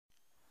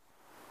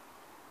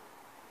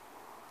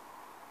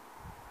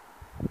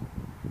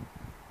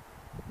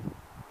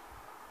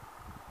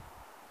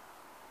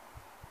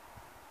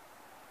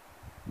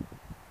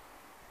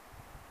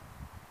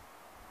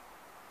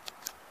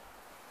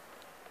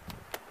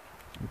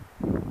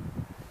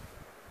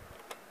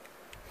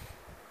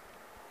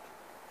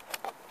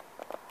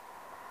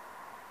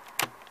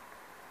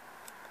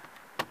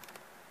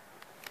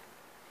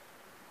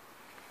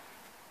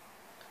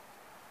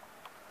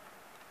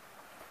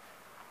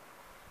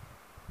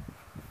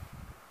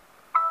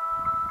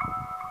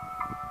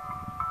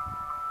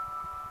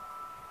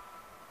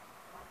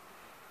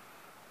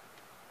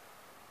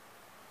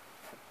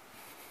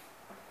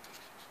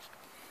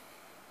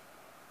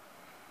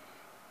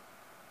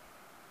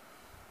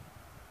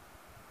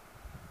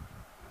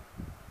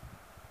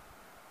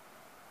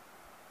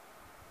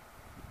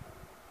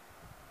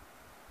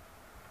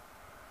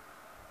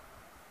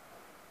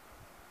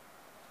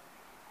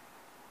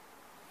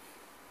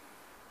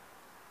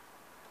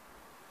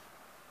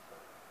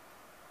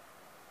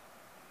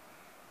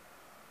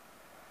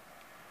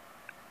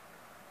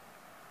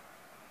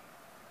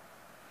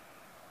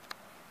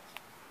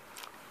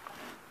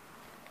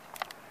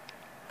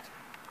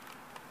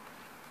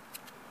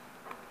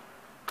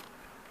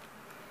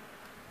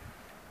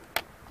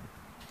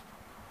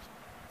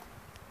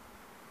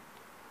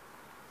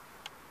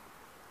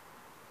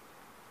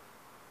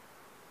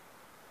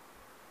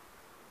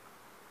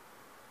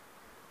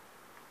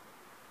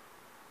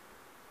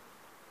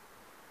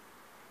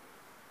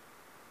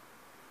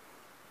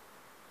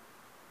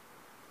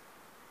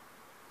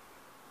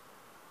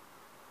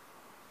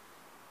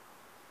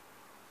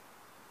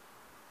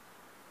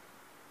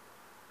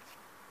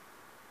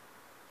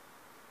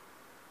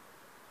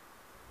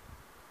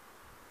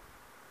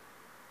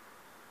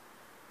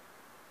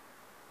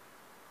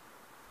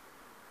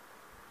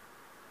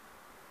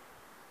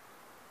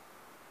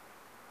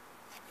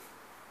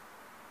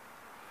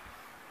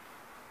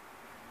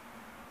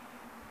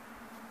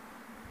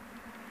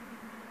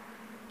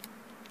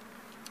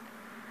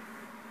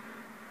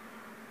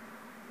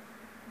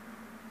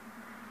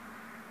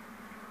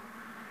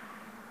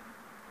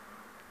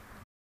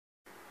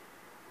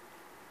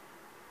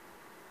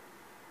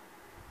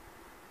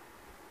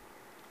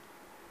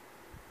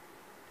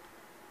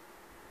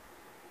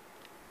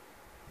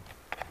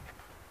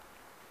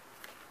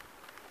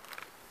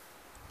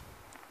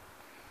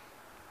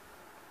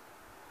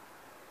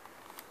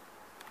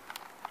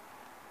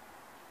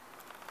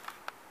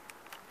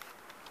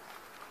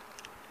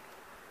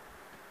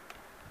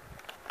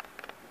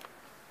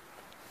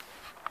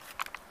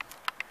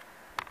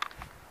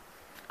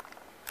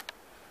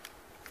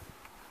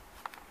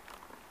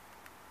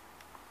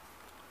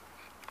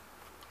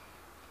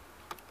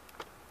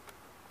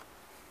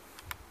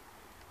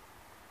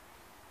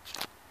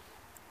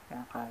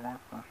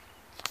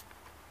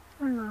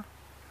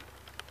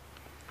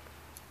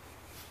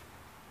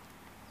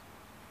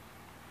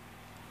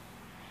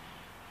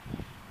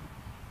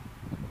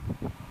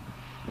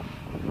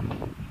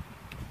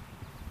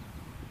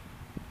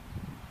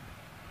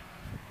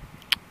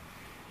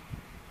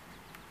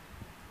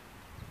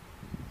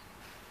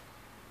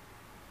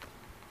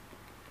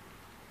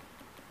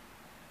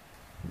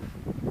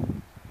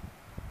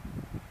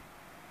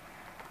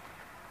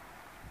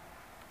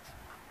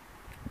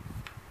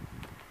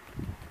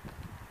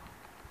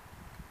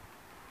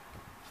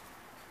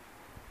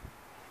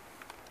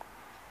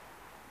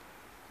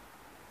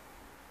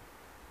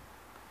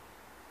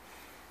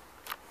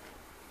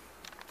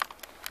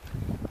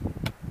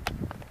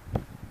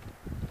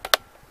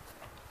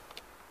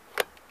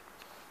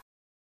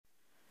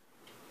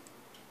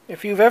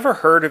If you've ever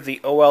heard of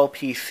the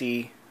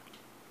OLPC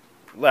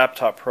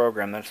laptop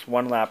program, that's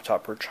one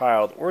laptop per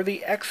child, or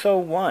the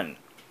XO-1,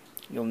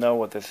 you'll know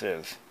what this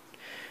is.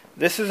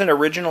 This is an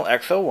original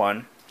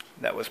XO-1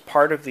 that was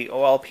part of the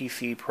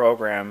OLPC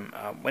program.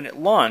 When it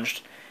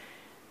launched,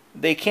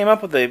 they came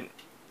up with a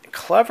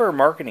clever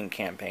marketing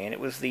campaign.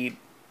 It was the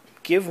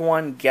Give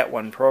One, Get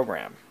One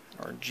program,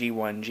 or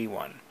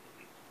G1G1.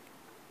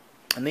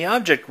 And the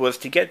object was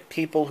to get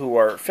people who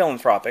are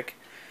philanthropic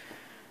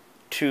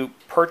to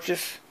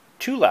purchase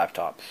 2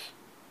 laptops,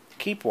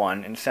 keep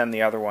one, and send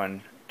the other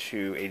one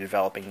to a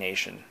developing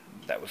nation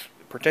that was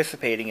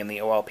participating in the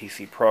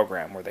OLPC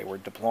program where they were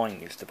deploying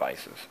these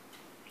devices.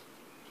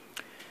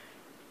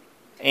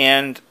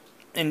 And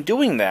in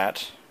doing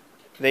that,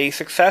 they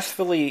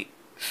successfully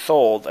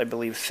sold, I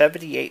believe,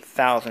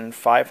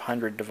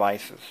 78,500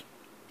 devices,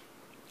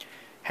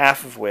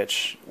 half of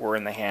which were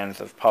in the hands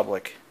of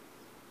public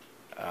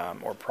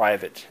or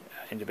private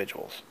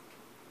individuals.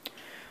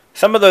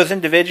 Some of those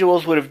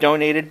individuals would have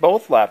donated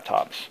both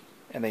laptops,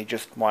 and they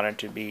just wanted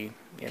to be,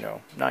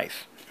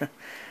 nice.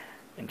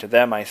 And to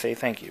them I say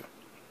thank you.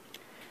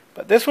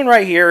 But this one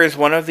right here is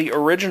one of the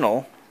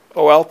original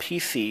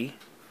OLPC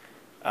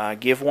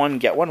Give One,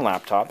 Get One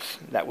laptops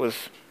that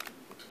was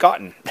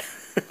gotten.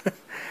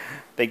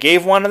 They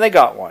gave one and they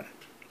got one.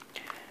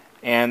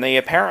 And they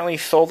apparently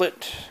sold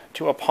it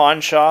to a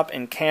pawn shop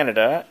in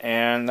Canada,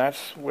 and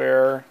that's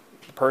where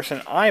the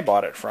person I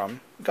bought it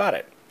from got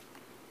it.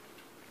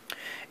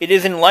 It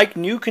is in like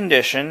new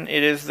condition.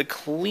 It is the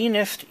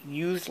cleanest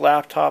used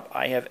laptop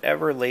I have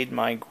ever laid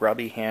my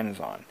grubby hands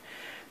on.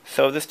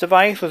 So this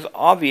device was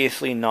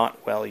obviously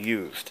not well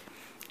used,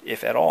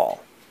 if at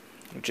all,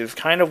 which is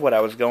kind of what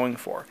I was going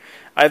for.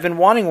 I've been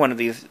wanting one of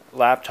these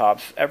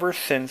laptops ever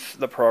since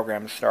the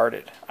program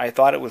started. I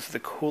thought it was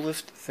the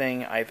coolest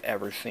thing I've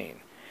ever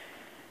seen.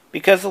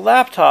 Because the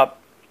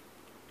laptop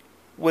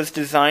was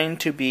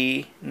designed to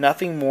be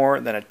nothing more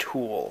than a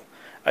tool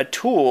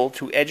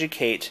to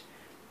educate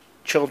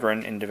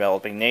children in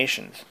developing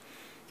nations.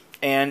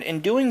 And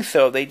in doing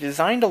so, they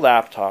designed a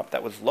laptop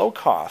that was low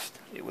cost.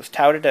 It was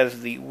touted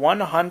as the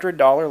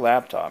 $100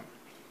 laptop,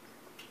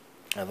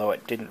 although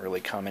it didn't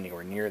really come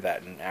anywhere near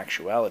that in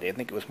actuality. I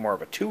think it was more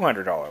of a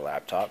 $200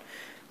 laptop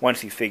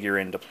once you figure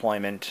in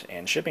deployment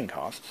and shipping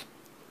costs.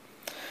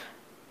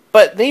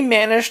 But they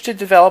managed to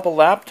develop a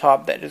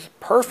laptop that is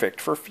perfect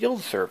for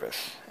field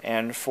service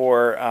and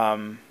for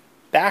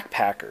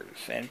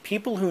backpackers and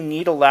people who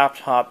need a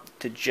laptop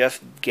to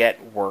just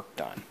get work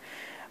done.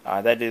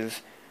 That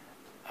is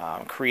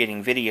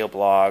creating video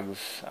blogs,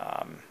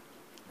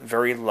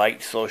 very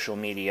light social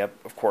media,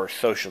 of course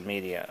social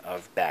media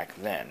of back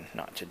then,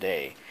 not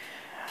today,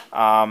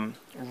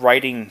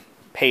 writing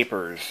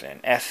papers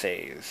and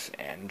essays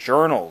and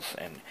journals,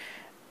 and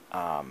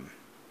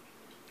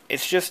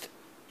it's just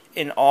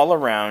an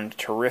all-around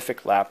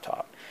terrific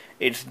laptop.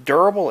 It's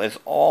durable as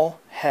all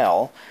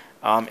hell.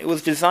 It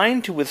was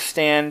designed to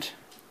withstand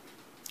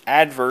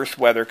adverse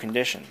weather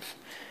conditions.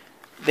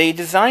 They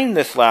designed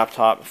this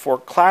laptop for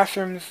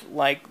classrooms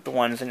like the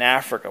ones in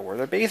Africa, where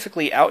they're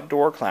basically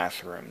outdoor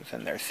classrooms,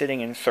 and they're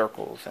sitting in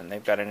circles, and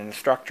they've got an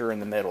instructor in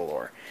the middle,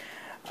 or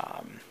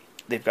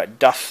they've got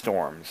dust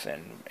storms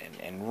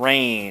and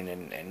rain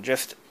and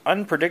just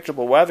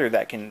unpredictable weather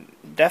that can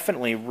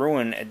definitely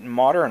ruin a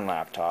modern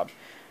laptop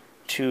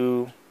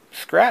to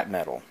scrap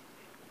metal,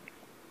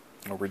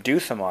 or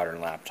reduce a modern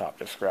laptop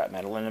to scrap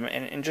metal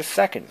in just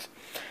seconds.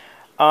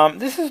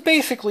 This is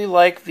basically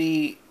like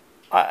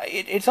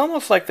it's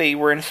almost like they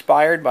were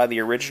inspired by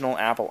the original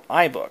Apple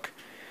iBook,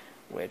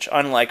 which,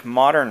 unlike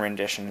modern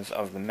renditions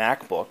of the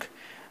MacBook,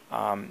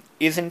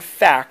 is in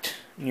fact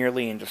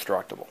nearly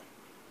indestructible.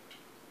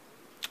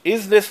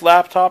 Is this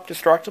laptop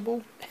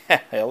destructible?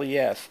 Hell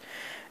yes.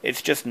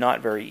 It's just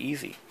not very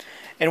easy.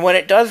 And when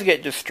it does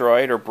get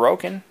destroyed or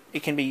broken,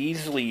 it can be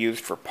easily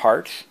used for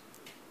parts,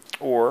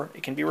 or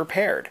it can be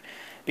repaired.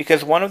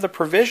 Because one of the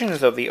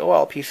provisions of the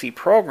OLPC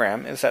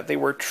program is that they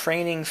were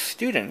training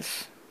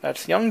students,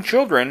 that's young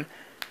children,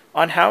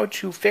 on how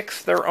to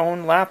fix their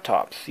own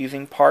laptops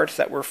using parts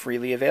that were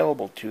freely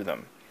available to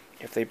them.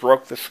 If they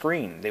broke the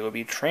screen, they would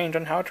be trained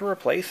on how to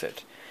replace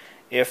it.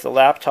 If the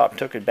laptop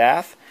took a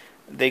bath,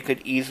 they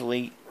could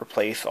easily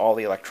replace all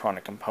the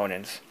electronic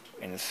components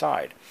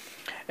inside.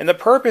 And the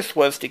purpose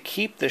was to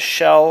keep the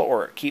shell,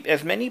 or keep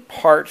as many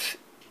parts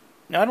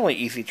not only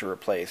easy to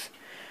replace,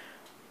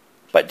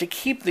 but to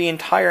keep the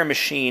entire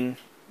machine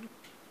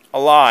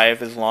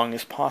alive as long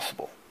as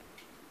possible.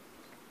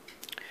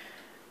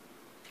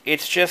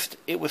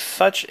 It was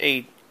such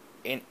an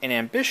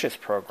ambitious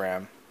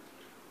program,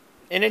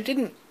 and it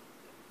didn't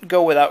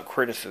go without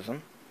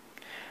criticism.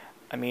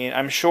 I mean,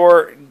 I'm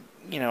sure,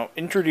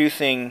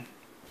 introducing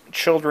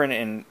children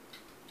in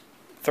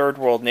third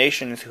world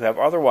nations who have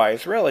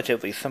otherwise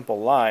relatively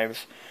simple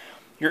lives,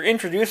 you're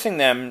introducing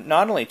them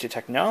not only to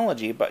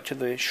technology, but to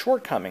the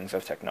shortcomings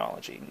of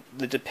technology,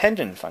 the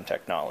dependence on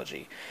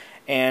technology,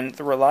 and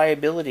the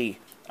reliability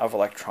of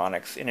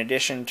electronics, in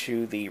addition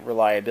to the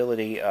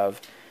reliability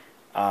of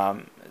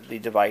the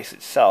device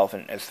itself,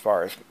 and as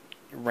far as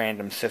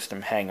random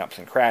system hang-ups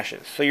and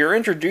crashes. So you're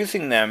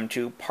introducing them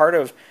to part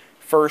of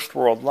first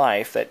world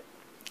life that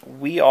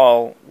we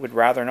all would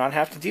rather not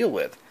have to deal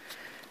with.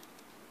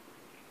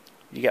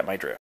 You get my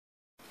drift.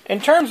 In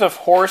terms of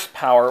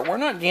horsepower, we're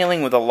not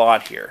dealing with a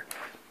lot here.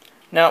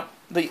 Now,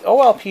 the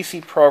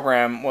OLPC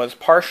program was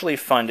partially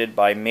funded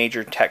by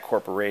major tech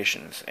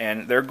corporations,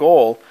 and their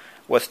goal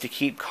was to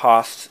keep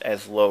costs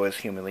as low as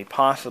humanly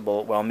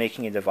possible while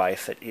making a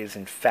device that is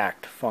in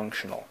fact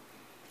functional.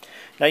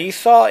 Now, you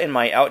saw in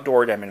my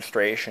outdoor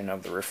demonstration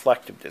of the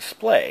reflective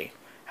display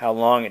how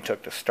long it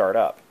took to start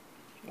up.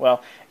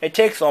 Well, it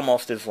takes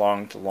almost as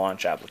long to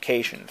launch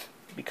applications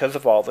because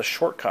of all the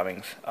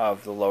shortcomings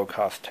of the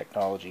low-cost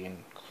technology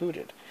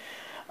included.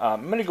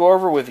 I'm going to go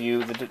over with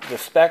you the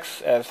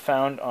specs as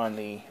found on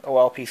the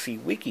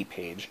OLPC wiki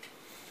page.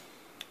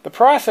 The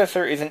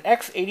processor is an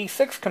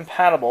x86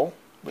 compatible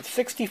with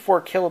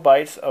 64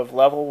 kilobytes of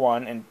level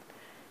 1 and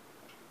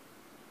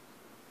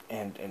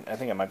I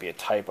think it might be a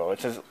typo. It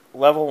says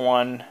level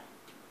 1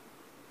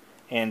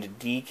 and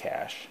D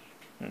cache.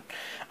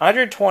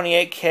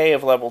 128K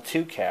of level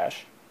 2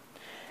 cache,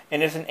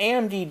 and is an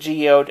AMD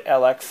Geode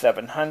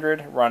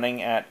LX700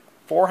 running at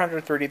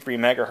 433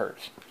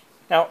 megahertz.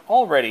 Now,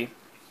 already,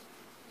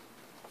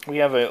 we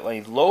have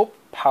a low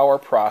power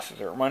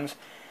processor. It runs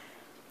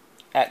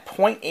at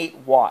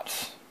 0.8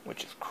 watts,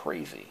 which is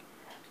crazy.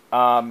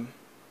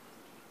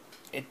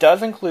 It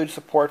does include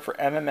support for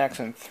MMX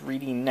and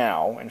 3D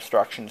Now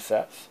instruction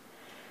sets.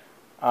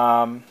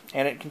 And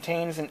it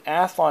contains an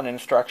Athlon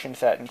instruction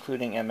set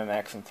including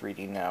MMX and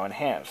 3D Now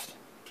enhanced,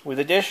 with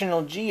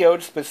additional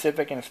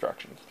Geode-specific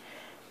instructions.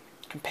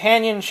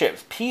 Companion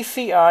chips,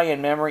 PCI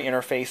and memory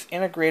interface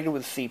integrated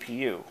with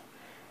CPU.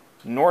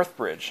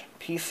 Northbridge,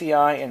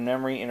 PCI and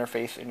memory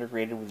interface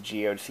integrated with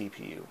Geode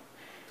CPU.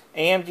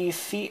 AMD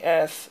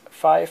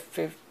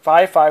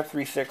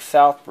CS5536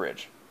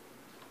 Southbridge.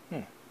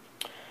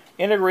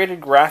 Integrated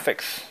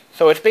graphics.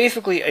 So it's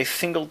basically a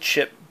single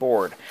chip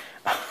board.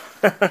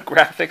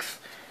 Graphics,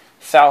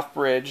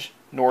 Southbridge,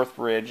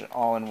 Northbridge,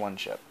 all in one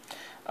chip.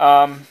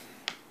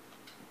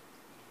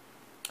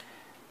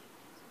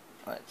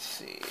 Let's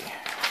see.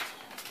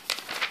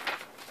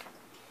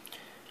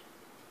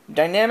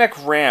 Dynamic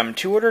RAM,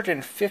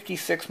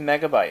 256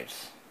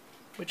 megabytes,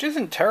 which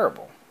isn't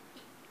terrible,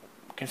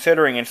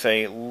 considering it's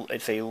a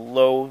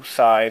low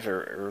size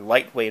or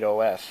lightweight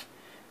OS,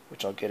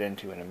 which I'll get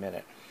into in a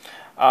minute.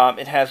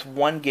 It has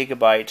 1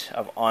 gigabyte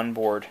of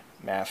onboard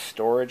mass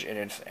storage, and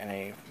it's in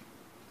a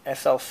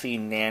SLC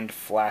NAND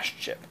flash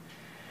chip.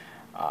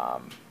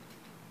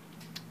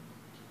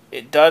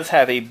 It does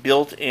have a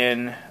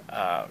built-in,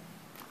 I'll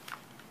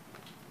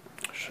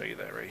show you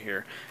that right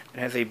here. It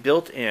has a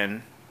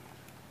built-in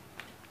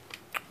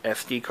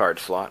SD card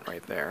slot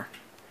right there.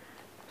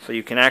 So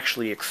you can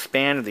actually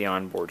expand the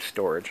onboard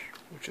storage,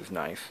 which is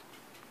nice.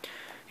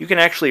 You can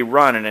actually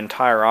run an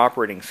entire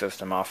operating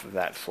system off of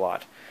that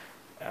slot,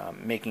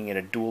 making it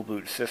a dual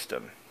boot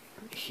system.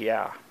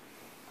 Yeah.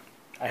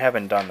 I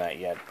haven't done that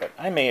yet, but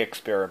I may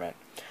experiment.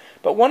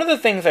 But one of the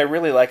things I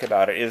really like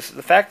about it is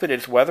the fact that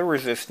it's weather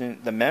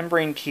resistant. The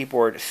membrane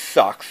keyboard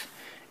sucks.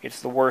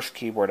 It's the worst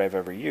keyboard I've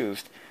ever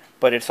used,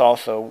 but it's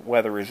also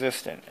weather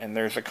resistant, and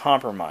there's a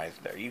compromise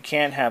there. You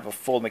can't have a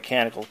full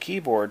mechanical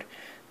keyboard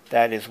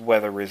that is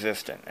weather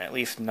resistant, at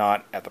least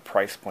not at the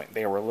price point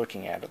they were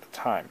looking at the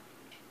time.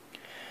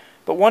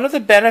 But one of the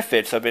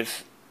benefits of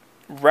its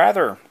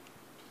rather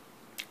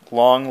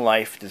long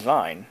life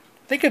design,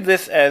 think of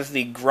this as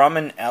the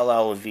Grumman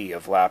LLV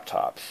of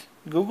laptops.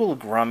 Google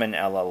Grumman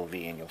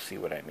LLV and you'll see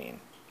what I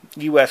mean.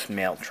 U.S.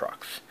 mail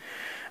trucks.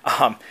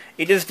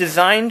 It is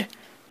designed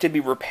to be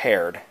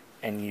repaired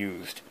and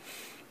used.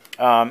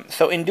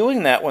 So in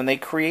doing that, when they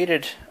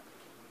created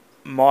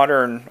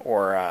modern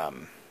or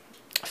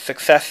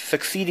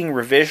succeeding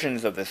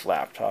revisions of this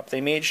laptop,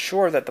 they made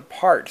sure that the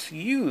parts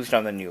used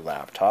on the new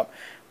laptop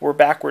were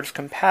backwards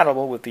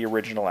compatible with the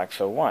original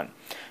XO-1.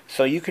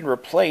 So you can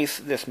replace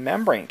this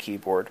membrane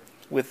keyboard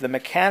with the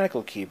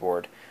mechanical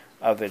keyboard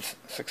of its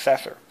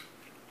successor.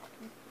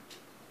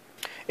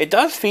 It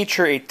does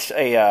feature a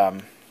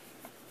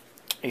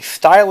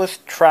stylus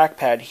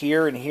trackpad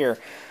here and here,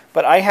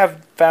 but I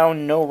have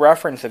found no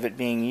reference of it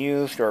being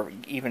used or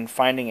even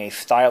finding a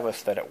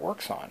stylus that it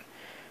works on.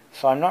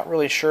 So I'm not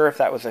really sure if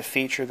that was a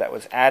feature that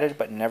was added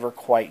but never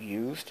quite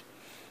used.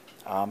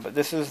 But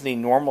this is the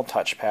normal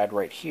touchpad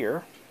right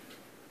here,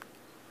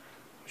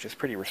 which is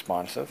pretty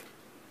responsive.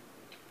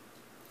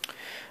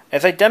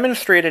 As I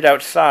demonstrated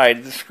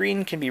outside, the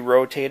screen can be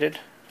rotated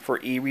for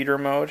e-reader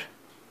mode,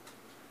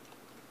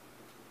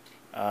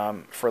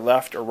 for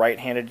left or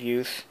right-handed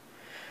use.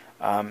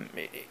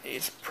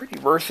 It's pretty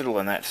versatile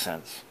in that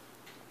sense.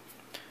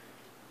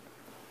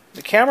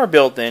 The camera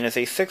built in is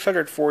a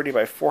 640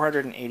 by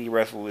 480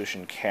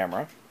 resolution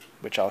camera,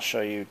 which I'll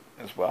show you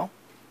as well.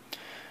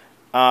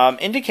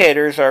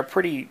 Indicators are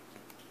pretty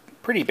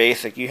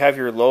basic. You have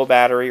your low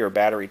battery or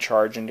battery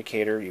charge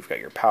indicator. You've got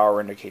your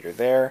power indicator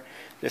there.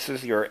 This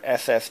is your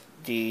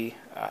SSD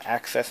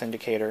access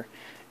indicator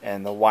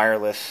and the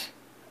wireless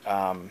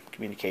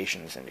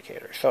communications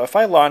indicator. So if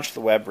I launch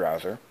the web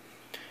browser,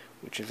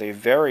 which is a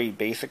very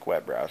basic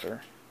web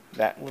browser,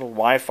 that little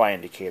Wi-Fi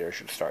indicator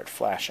should start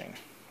flashing.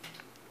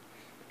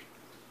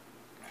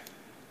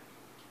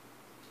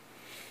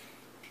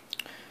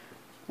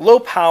 Low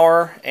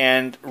power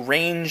and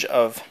range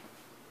of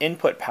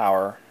input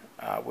power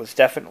was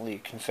definitely a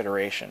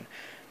consideration.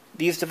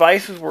 These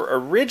devices were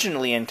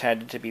originally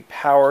intended to be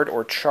powered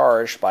or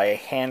charged by a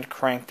hand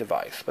crank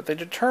device, but they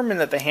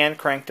determined that the hand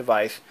crank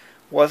device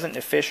wasn't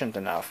efficient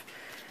enough,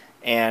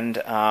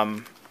 and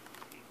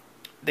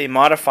they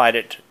modified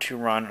it to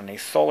run on a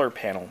solar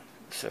panel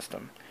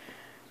system.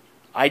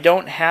 I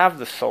don't have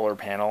the solar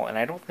panel, and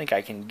I don't think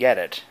I can get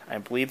it. I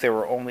believe they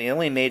were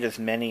only made as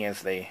many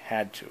as they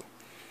had to.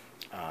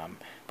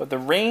 But the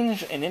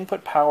range and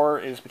input power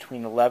is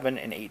between 11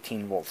 and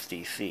 18 volts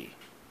DC,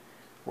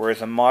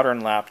 whereas a modern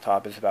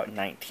laptop is about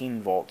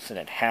 19 volts, and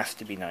it has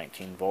to be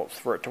 19 volts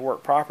for it to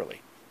work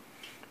properly.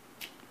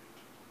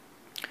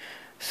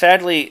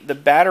 Sadly, the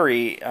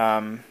battery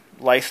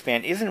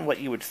lifespan isn't what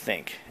you would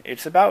think.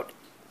 It's about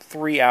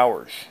 3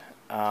 hours.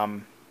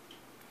 And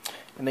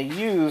they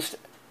used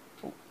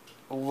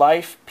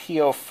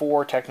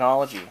LiFePO4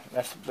 technology.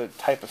 That's the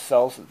type of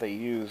cells that they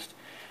used.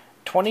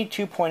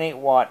 22.8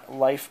 watt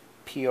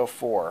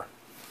LiFePO4.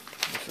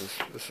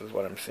 This is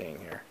what I'm seeing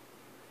here.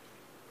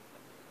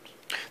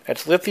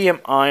 That's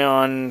lithium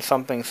ion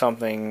something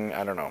something,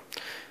 I don't know.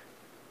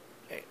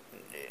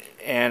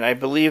 And I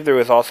believe there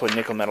was also a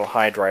nickel metal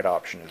hydride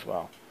option as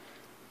well.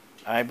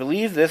 I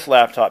believe this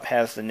laptop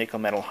has the nickel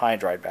metal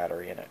hydride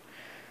battery in it.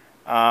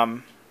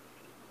 Now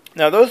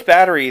those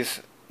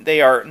batteries,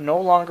 they are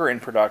no longer in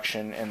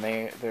production, and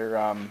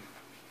they're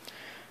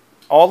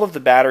all of the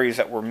batteries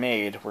that were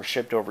made were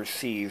shipped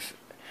overseas.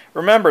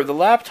 Remember, the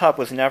laptop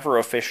was never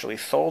officially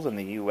sold in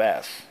the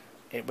U.S.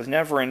 It was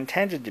never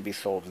intended to be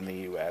sold in the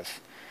U.S.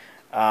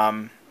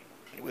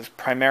 It was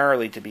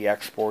primarily to be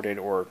exported,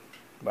 or,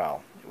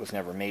 well, it was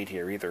never made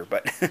here either,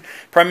 but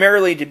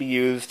primarily to be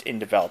used in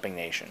developing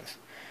nations.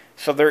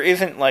 So there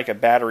isn't like a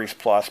Batteries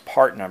Plus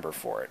part number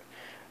for it.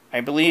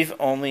 I believe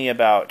only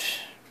about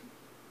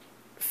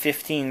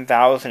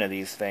 15,000 of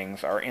these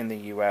things are in the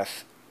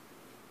U.S.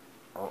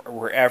 or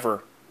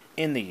wherever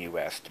in the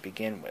U.S. to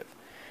begin with.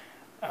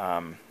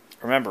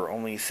 Remember,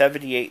 only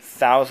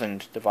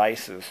 78,000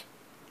 devices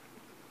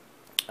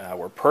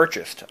were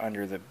purchased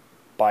under the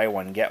Buy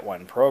One, Get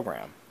One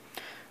program.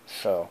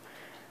 So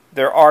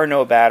there are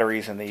no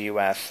batteries in the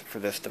U.S. for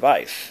this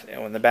device.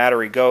 And when the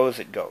battery goes,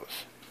 it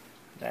goes.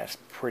 That's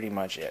pretty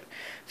much it.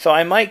 So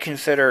I might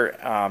consider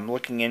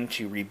looking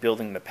into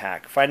rebuilding the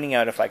pack, finding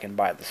out if I can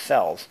buy the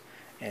cells,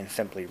 and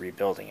simply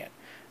rebuilding it.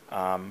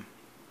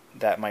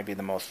 That might be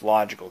the most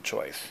logical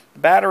choice. The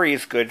battery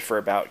is good for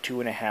about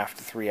 2.5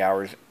 to 3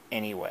 hours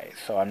anyway,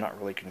 so I'm not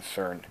really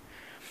concerned.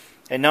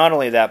 And not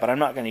only that, but I'm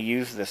not going to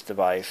use this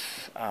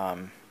device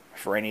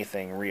for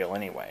anything real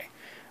anyway.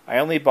 I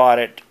only bought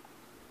it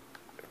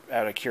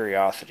out of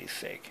curiosity's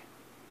sake.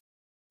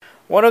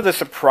 One of the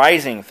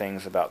surprising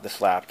things about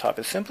this laptop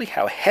is simply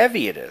how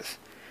heavy it is.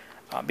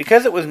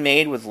 Because it was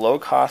made with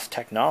low-cost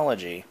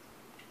technology,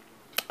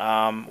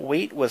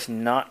 weight was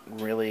not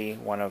really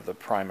one of the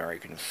primary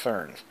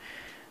concerns.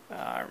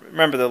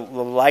 Remember, the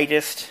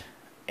lightest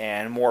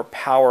and more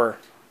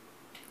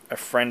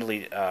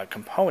power-friendly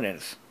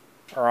components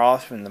are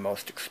often the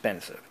most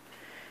expensive.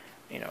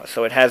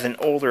 So it has an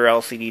older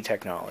LCD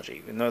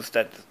technology, and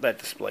that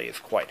display is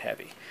quite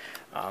heavy.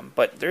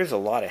 But there's a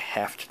lot of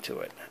heft to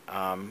it,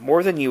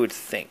 more than you would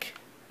think,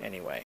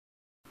 anyway.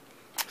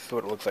 This is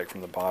what it looks like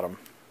from the bottom.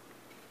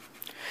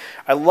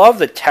 I love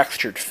the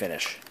textured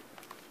finish.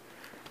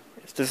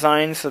 It's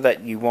designed so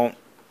that it won't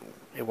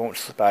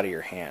slip out of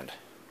your hand.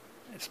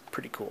 It's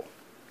pretty cool.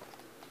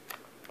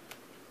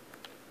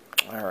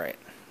 Alright,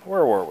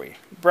 where were we?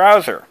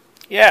 Browser.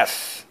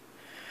 Yes!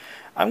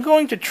 I'm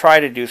going to try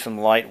to do some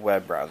light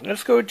web browsing.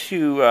 Let's go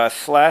to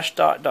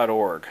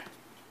 /dot.org.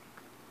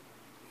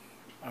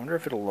 I wonder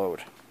if it'll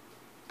load.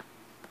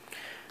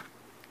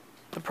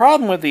 The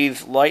problem with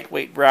these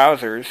lightweight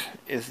browsers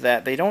is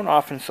that they don't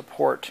often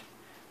support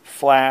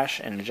Flash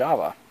and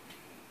Java.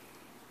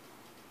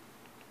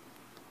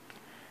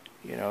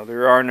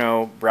 There are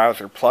no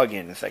browser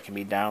plugins that can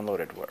be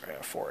downloaded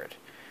for it.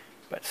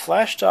 But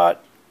 /dot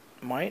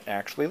might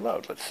actually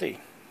load. Let's see.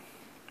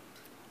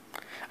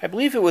 I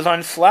believe it was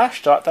on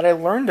Slashdot that I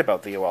learned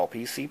about the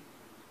OLPC,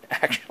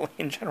 actually,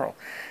 in general.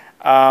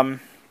 Yeah.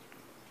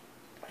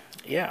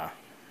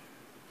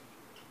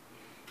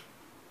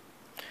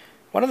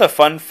 One of the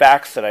fun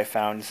facts that I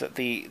found is that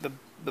the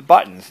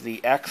buttons,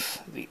 the X,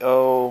 the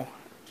O,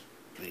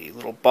 the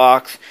little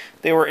box,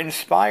 they were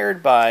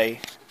inspired by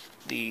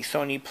the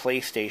Sony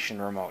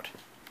PlayStation remote,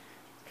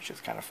 which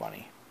is kind of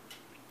funny.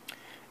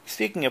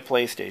 Speaking of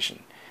PlayStation,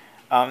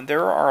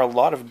 there are a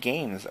lot of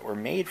games that were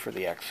made for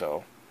the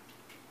XO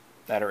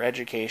that are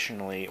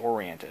educationally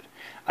oriented.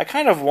 I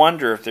kind of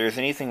wonder if there's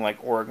anything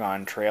like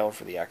Oregon Trail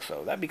for the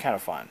XO. That'd be kind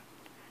of fun.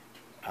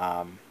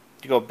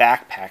 To go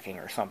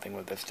backpacking or something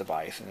with this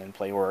device and then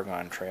play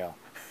Oregon Trail.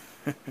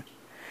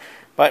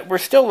 But we're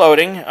still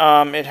loading.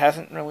 It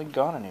hasn't really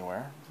gone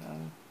anywhere.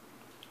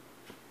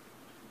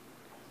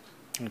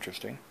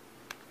 Interesting.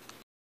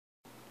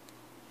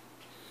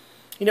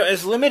 You know,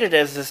 as limited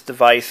as this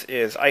device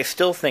is, I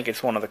still think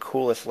it's one of the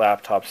coolest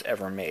laptops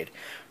ever made,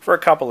 for a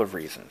couple of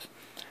reasons.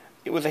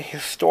 It was a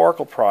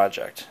historical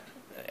project,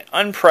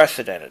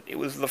 unprecedented. It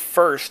was the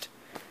first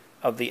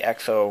of the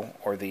XO,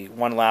 or the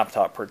one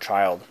laptop per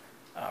child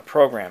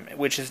program,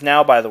 which is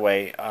now, by the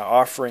way,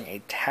 offering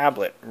a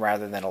tablet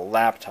rather than a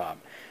laptop.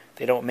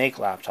 They don't make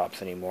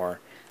laptops anymore.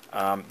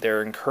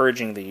 They're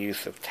encouraging the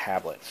use of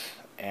tablets.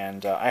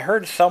 And I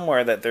heard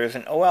somewhere that there's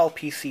an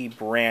OLPC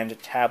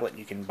brand tablet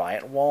you can buy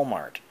at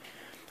Walmart,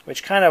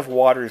 which kind of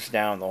waters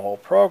down the whole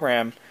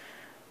program,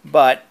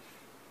 but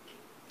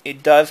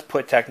it does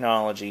put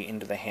technology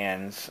into the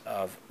hands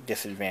of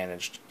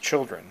disadvantaged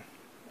children,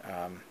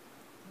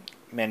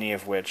 many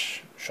of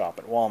which shop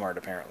at Walmart,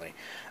 apparently.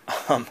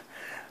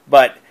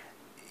 But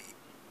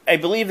I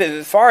believe that,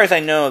 as far as I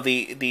know,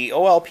 the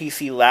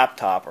OLPC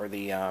laptop, or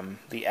the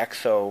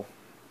XO,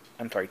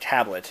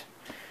 tablet,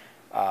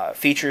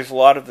 features a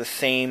lot of the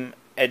same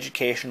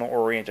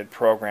educational-oriented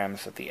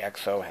programs that the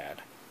XO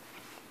had.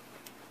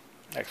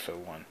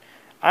 XO-1.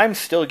 I'm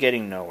still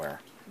getting nowhere.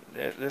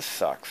 This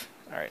sucks.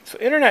 Alright, so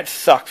internet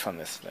sucks on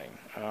this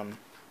thing.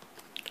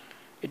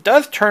 It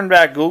does turn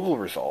back Google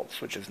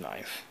results, which is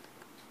nice.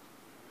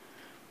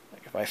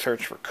 Like if I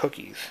search for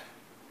cookies,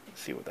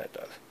 let's see what that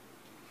does.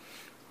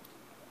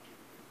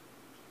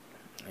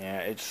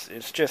 Yeah,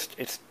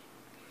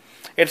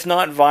 it's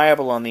not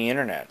viable on the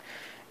internet.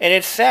 And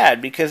it's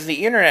sad because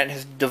the internet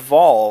has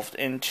devolved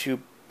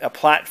into a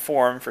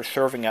platform for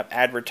serving up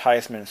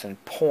advertisements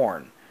and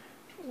porn,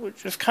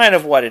 which is kind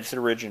of what its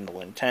original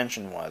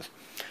intention was.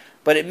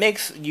 But it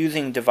makes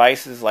using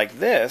devices like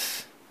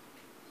this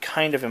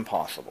kind of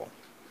impossible.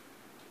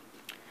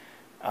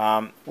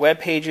 Web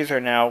pages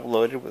are now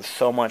loaded with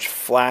so much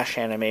Flash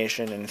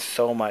animation and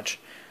so much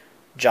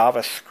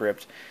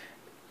JavaScript,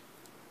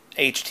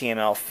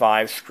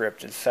 HTML5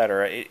 script,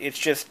 etc.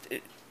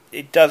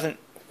 It doesn't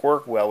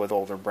work well with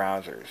older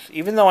browsers.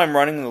 Even though I'm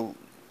running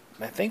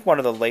I think one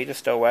of the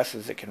latest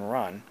OSs it can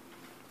run.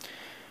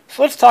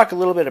 So let's talk a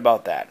little bit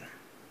about that.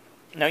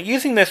 Now,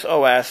 using this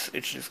OS,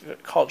 it's just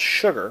called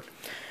Sugar,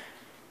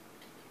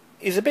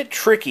 is a bit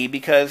tricky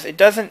because it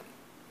doesn't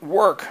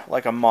work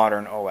like a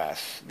modern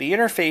OS. The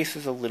interface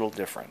is a little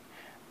different.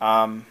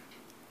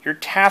 Your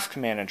task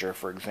manager,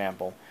 for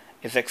example,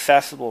 is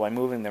accessible by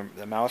moving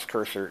the mouse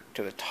cursor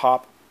to the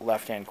top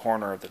left-hand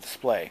corner of the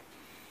display.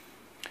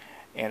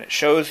 And it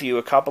shows you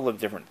a couple of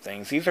different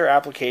things. These are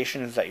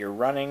applications that you're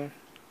running,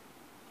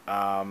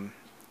 and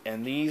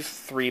these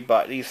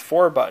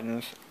four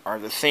buttons are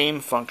the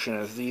same function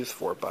as these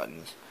four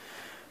buttons.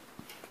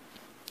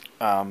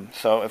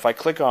 So if I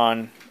click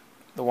on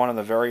the one on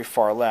the very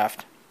far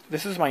left,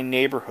 this is my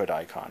neighborhood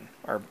icon,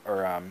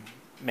 or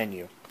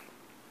menu.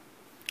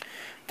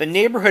 The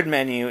neighborhood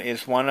menu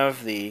is one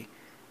of the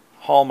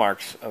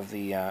hallmarks of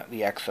the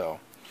XO.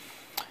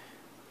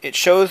 It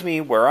shows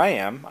me where I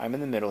am. I'm in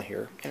the middle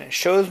here, and it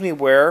shows me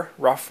where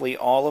roughly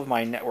all of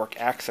my network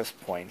access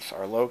points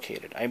are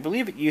located. I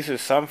believe it uses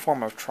some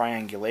form of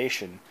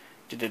triangulation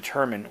to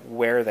determine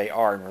where they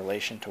are in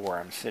relation to where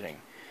I'm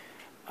sitting,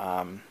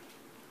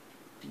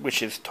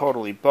 which is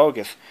totally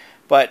bogus.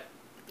 But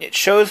it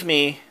shows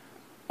me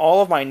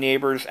all of my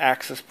neighbors'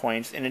 access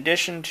points in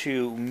addition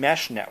to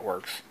mesh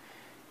networks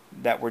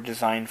that were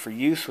designed for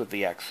use with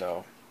the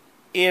XO,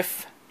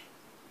 if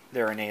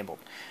they're enabled.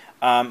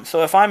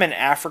 So if I'm in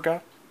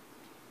Africa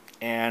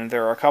and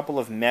there are a couple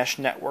of mesh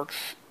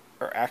networks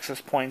or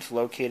access points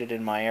located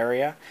in my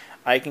area,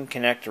 I can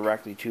connect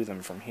directly to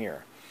them from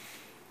here.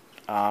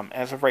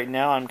 As of right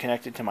now, I'm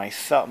connected to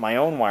my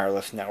own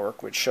wireless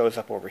network, which shows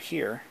up over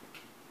here.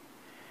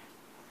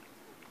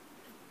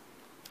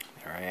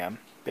 There I am,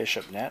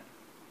 BishopNet.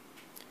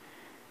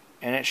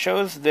 And it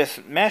shows this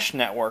mesh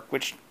network,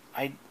 which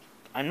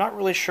I'm not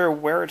really sure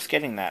where it's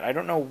getting that. I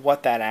don't know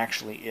what that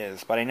actually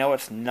is, but I know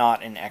it's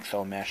not an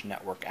XO mesh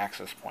network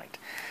access point.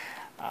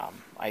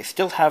 I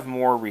still have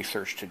more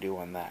research to do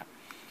on that.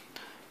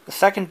 The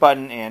second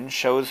button in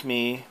shows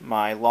me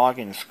my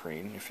login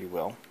screen, if you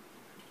will.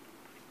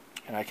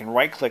 And I can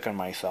right-click on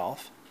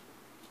myself.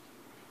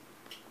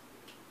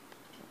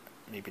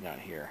 Maybe not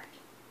here.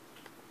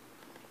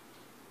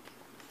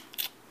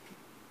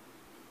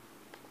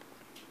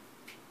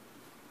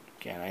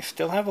 Again, I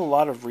still have a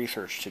lot of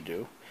research to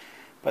do,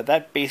 but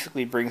that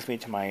basically brings me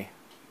to my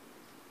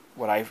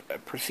what I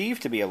perceive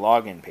to be a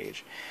login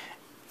page.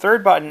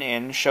 Third button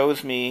in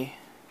shows me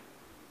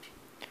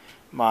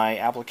my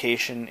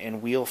application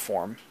in wheel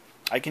form.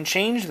 I can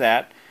change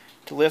that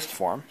to list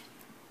form,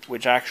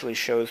 which actually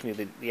shows me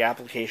the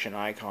application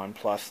icon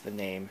plus the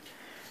name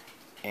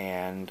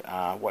and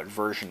what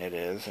version it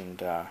is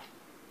and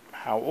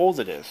how old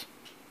it is.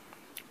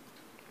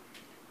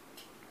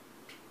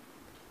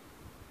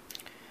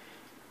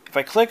 If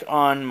I click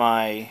on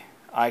my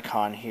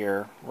icon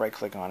here, right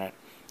click on it,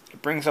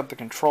 it brings up the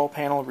control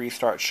panel,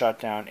 restart,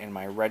 shutdown, and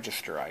my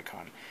register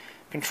icon.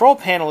 Control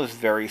panel is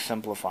very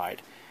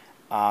simplified.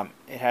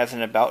 It has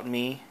an about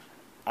me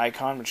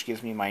icon, which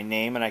gives me my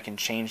name, and I can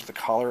change the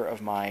color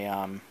of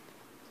my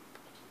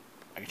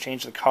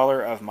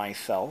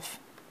myself.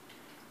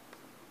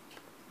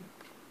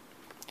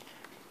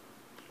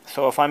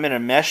 So if I'm in a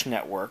mesh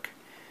network,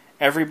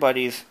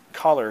 everybody's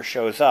color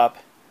shows up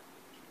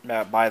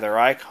by their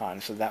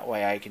icon, so that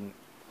way I can.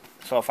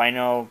 So if I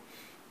know,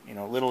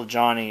 little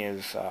Johnny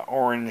is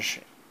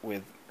orange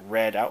with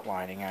red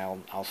outlining,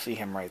 I'll see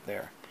him right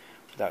there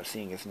without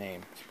seeing his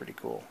name. It's pretty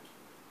cool.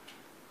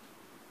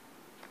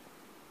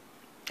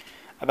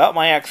 About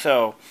my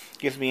XO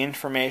gives me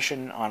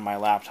information on my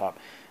laptop.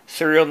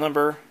 Serial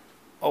number,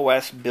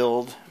 OS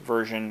build,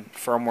 version,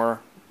 firmware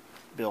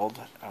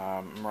build.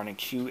 I'm running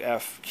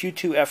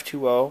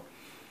Q2F20.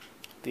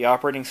 The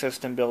operating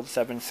system build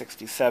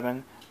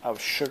 767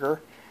 of Sugar.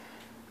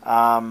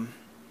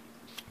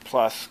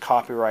 Plus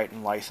copyright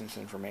and license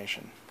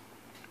information.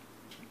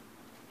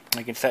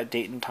 I can set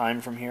date and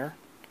time from here,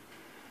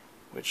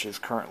 which is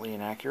currently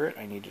inaccurate.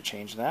 I need to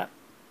change that.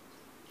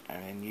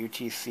 I'm in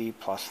UTC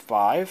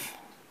 +5,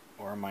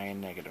 or am I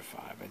in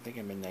 -5? I think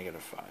I'm in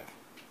 -5.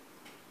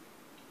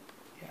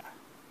 Yeah.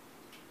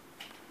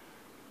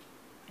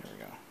 There we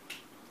go.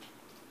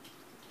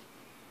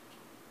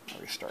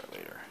 I'll restart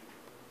later.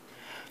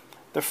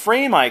 The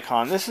frame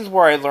icon, this is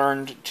where I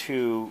learned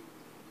to,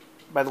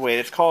 by the way,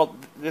 it's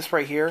called, this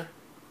right here,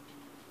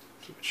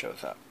 let's see if it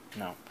shows up,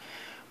 no.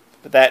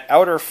 But that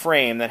outer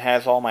frame that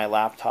has all my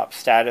laptop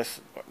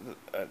status,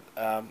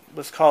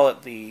 let's call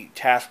it the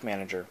task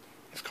manager,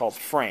 is called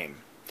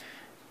frame.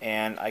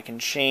 And I can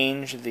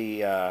change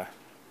the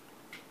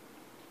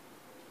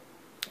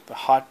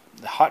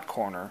hot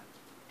corner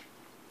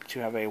to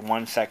have a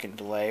 1 second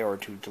delay, or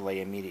to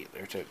delay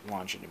immediately, or to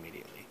launch it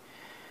immediately.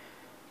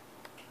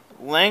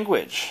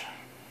 Language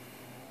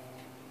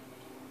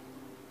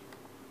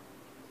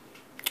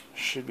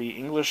should be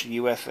English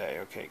USA.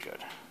 Okay,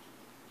 good.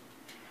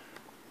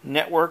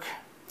 Network.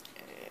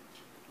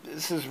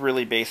 This is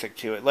really basic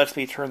too. It lets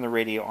me turn the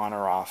radio on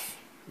or off.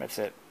 That's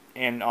it.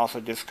 And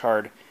also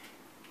discard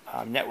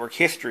network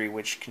history,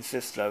 which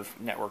consists of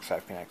networks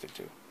I've connected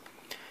to.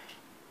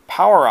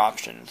 Power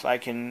options. I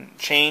can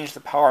change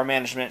the power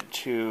management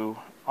to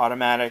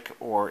automatic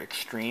or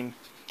extreme.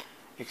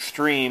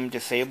 Extreme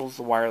disables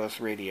the wireless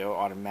radio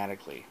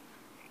automatically.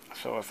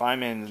 So if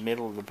I'm in the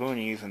middle of the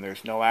boonies and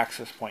there's no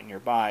access point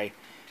nearby,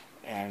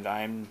 and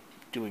I'm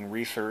doing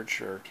research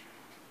or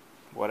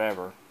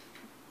whatever,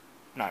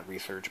 not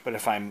research, but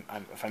if I'm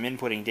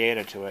inputting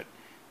data to it,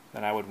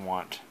 then I would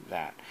want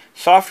that.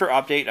 Software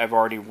update I've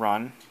already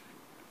run,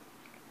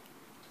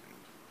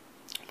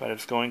 but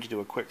it's going to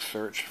do a quick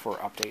search for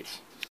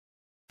updates.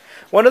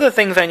 One of the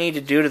things I need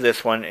to do to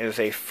this one is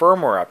a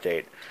firmware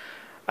update.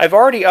 I've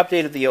already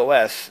updated the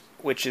OS,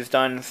 which is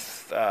done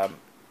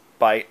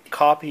by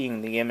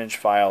copying the image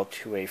file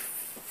to a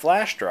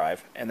flash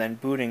drive and then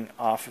booting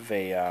off of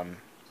a,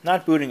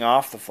 not booting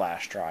off the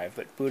flash drive,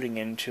 but booting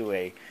into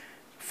a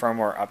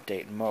firmware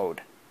update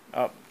mode.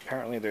 Oh,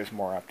 apparently there's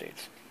more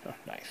updates. Oh,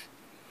 nice.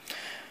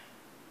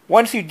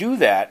 Once you do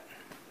that,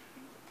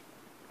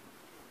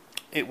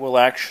 it will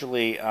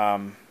actually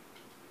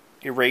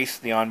erase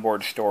the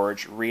onboard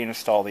storage,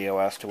 reinstall the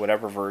OS to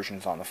whatever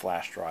version's on the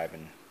flash drive,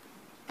 and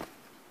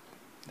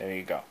there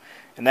you go.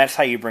 And that's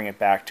how you bring it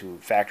back to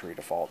factory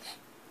defaults.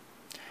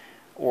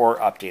 Or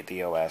update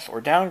the OS, or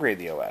downgrade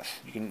the OS.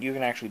 You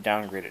can actually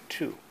downgrade it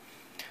too.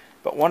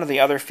 But one of the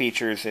other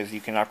features is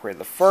you can upgrade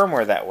the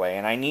firmware that way,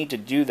 and I need to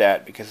do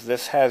that because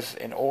this has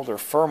an older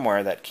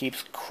firmware that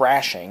keeps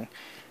crashing.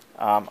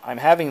 I'm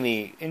having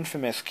the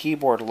infamous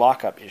keyboard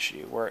lockup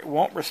issue, where it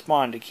won't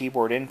respond to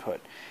keyboard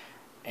input.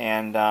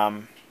 And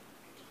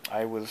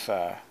I was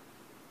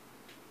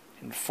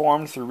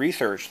informed through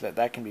research that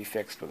that can be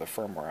fixed with a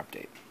firmware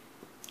update.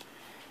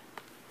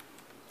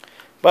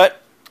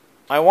 But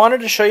I wanted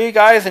to show you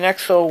guys an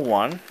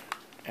XO-1,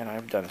 and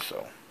I've done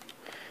so.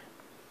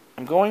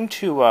 I'm going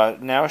to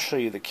now show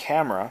you the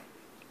camera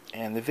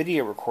and the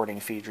video recording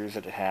features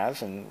that it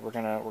has, and we're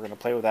gonna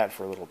play with that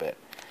for a little bit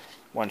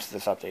once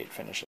this update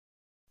finishes.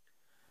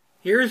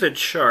 Here's a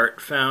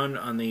chart found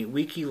on the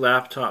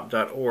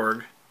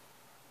wikilaptop.org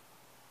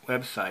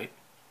website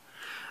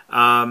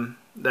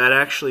that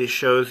actually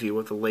shows you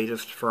what the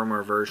latest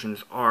firmware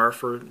versions are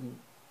for,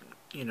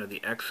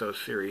 the XO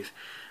series.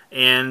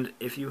 And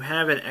if you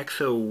have an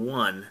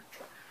XO-1,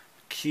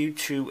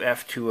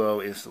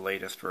 Q2F20 is the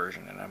latest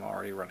version, and I'm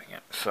already running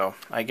it. So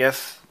I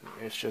guess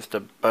it's just a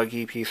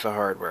buggy piece of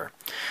hardware.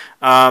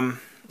 And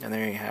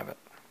there you have it.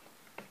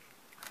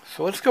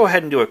 So let's go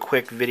ahead and do a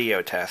quick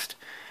video test.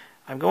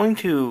 I'm going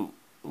to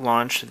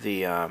launch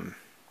the...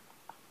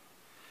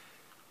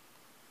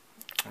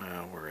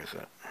 where is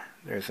it?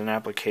 There's an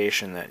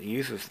application that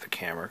uses the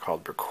camera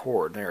called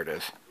Record. There it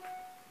is.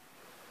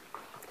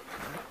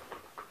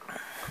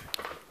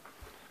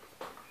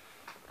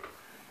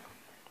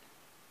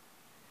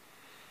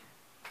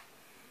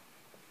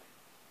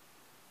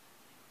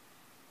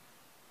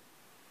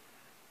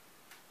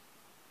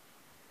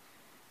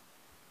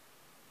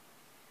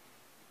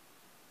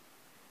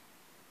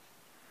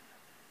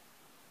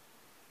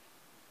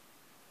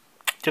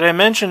 Did I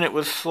mention it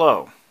was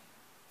slow?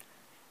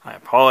 I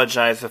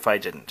apologize if I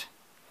didn't.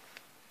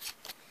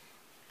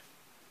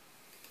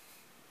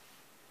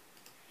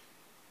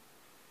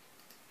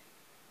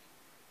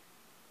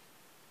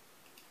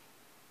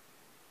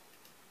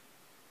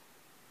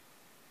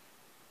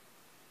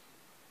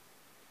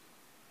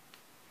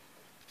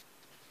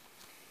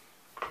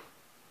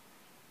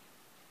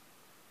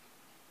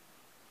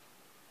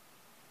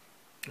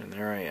 And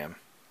there I am.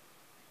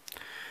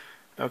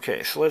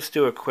 Okay, so let's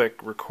do a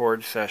quick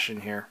record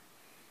session here.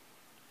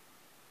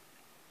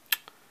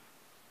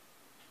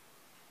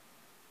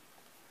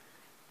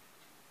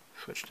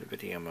 Switch to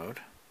video mode.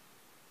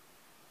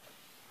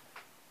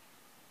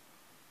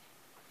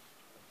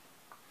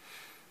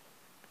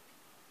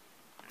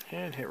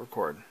 And hit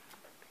record.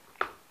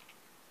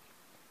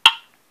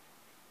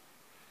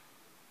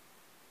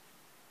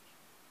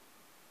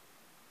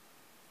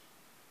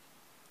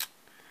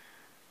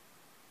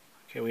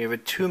 Okay, we have a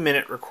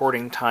 2-minute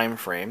recording time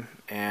frame,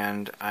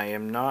 and I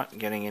am not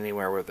getting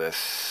anywhere with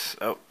this.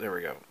 Oh, there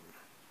we go.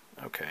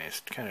 Okay,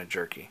 it's kind of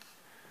jerky.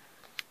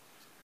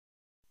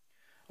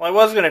 Well, I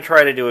was going to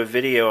try to do a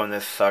video on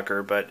this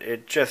sucker, but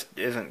it just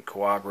isn't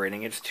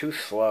cooperating. It's too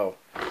slow.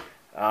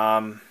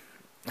 I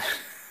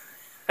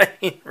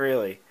mean,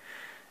 really.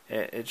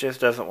 It just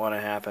doesn't want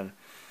to happen.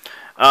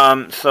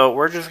 So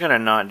we're just going to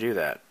not do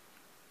that,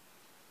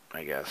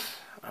 I guess.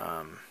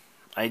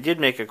 I did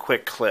make a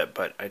quick clip,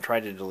 but I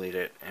tried to delete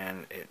it,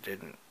 and it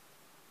didn't.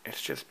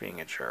 It's just being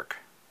a jerk.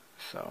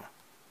 So,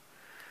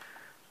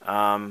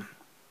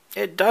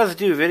 it does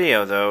do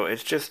video, though.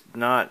 It's just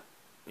not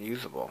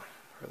usable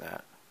for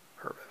that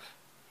purpose.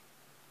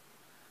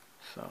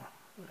 So,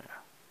 yeah.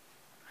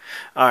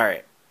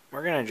 Alright,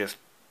 we're going to just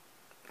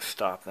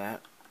stop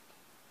that.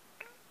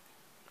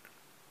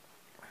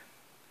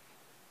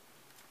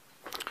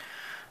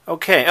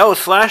 Okay, oh,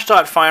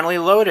 Slashdot finally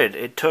loaded.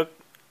 It took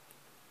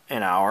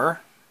an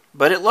hour,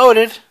 but it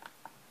loaded.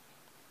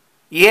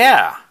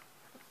 Yeah.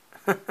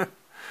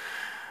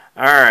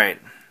 Alright.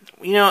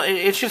 You know,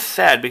 it's just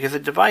sad because a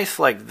device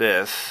like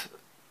this,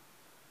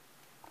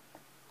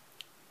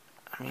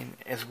 I mean,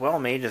 as well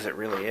made as it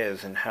really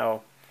is, and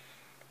how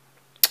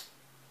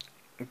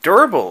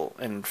durable,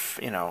 and,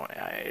 you know,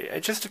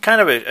 it's just kind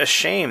of a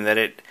shame that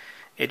it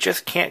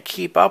just can't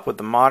keep up with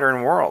the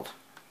modern world.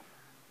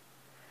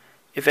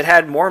 If it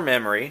had more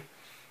memory,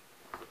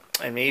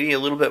 and maybe a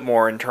little bit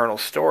more internal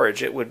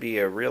storage, it would be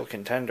a real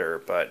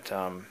contender, but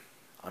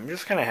I'm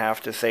just going to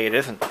have to say it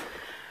isn't.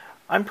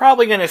 I'm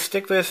probably going to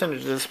stick this in a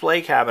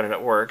display cabinet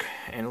at work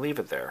and leave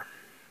it there.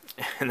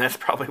 And that's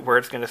probably where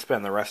it's going to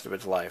spend the rest of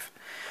its life.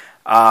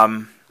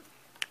 You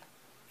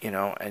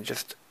know, and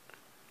just...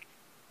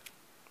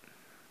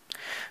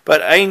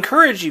 But I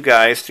encourage you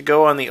guys to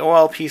go on the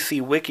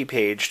OLPC wiki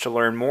page to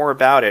learn more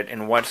about it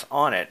and what's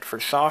on it for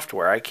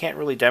software. I can't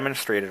really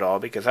demonstrate it all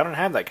because I don't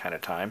have that kind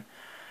of time.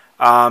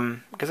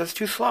 Because it's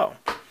too slow.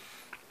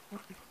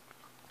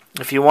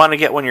 If you want to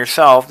get one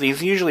yourself,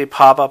 these usually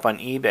pop up on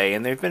eBay,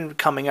 and they've been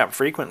coming up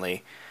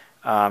frequently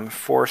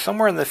for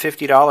somewhere in the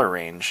 $50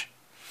 range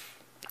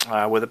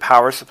with a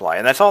power supply.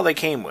 And that's all they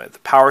came with, the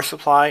power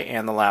supply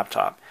and the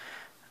laptop.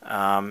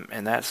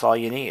 And that's all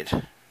you need.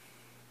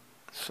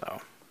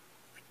 So,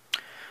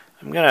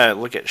 I'm going to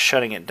look at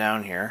shutting it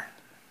down here,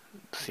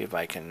 see if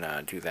I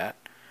can do that.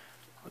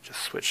 I'll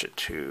just switch it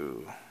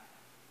to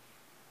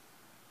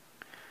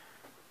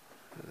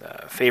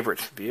the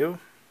favorites view,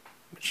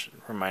 which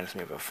reminds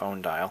me of a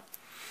phone dial.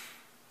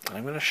 And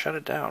I'm going to shut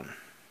it down.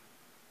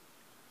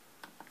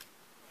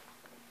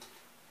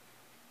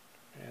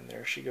 And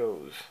there she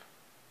goes.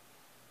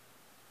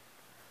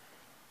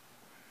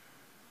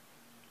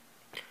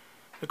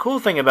 The cool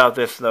thing about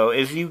this, though,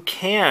 is you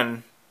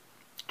can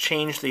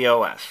change the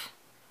OS.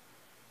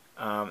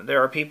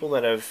 There are people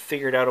that have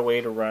figured out a way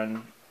to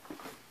run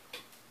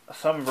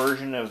some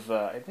version of,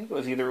 I think it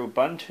was either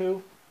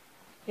Ubuntu.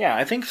 Yeah,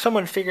 I think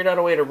someone figured out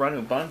a way to run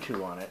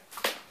Ubuntu on it.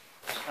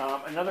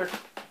 Another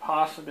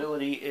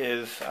possibility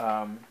is,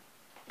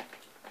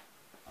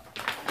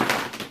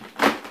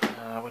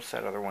 what's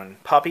that other one?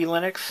 Puppy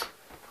Linux.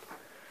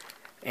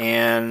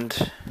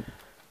 And,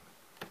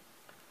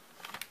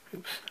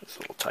 oops, that's a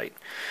little tight.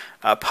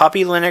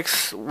 Puppy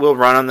Linux will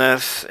run on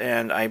this,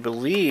 and I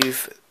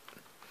believe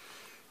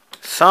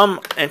some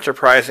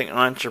enterprising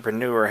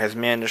entrepreneur has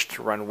managed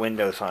to run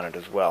Windows on it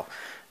as well.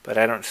 But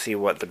I don't see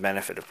what the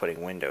benefit of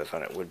putting Windows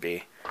on it would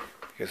be,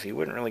 because you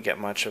wouldn't really get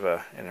much of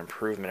an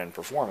improvement in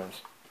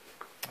performance.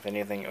 If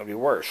anything, it would be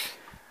worse.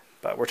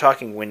 But we're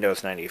talking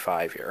Windows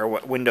 95 here, or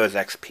Windows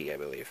XP, I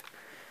believe.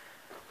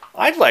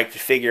 I'd like to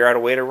figure out a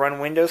way to run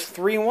Windows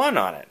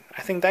 3.1 on it.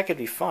 I think that could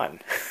be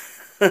fun.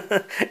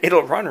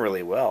 It'll run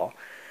really well.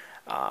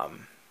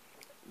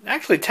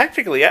 Actually,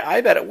 technically,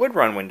 I bet it would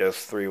run Windows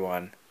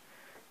 3.1.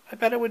 I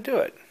bet it would do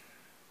it.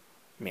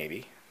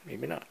 Maybe.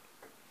 Maybe not.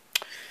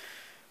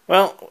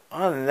 Well,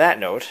 on that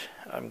note,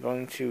 I'm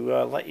going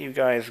to let you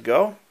guys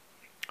go.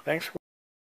 Thanks for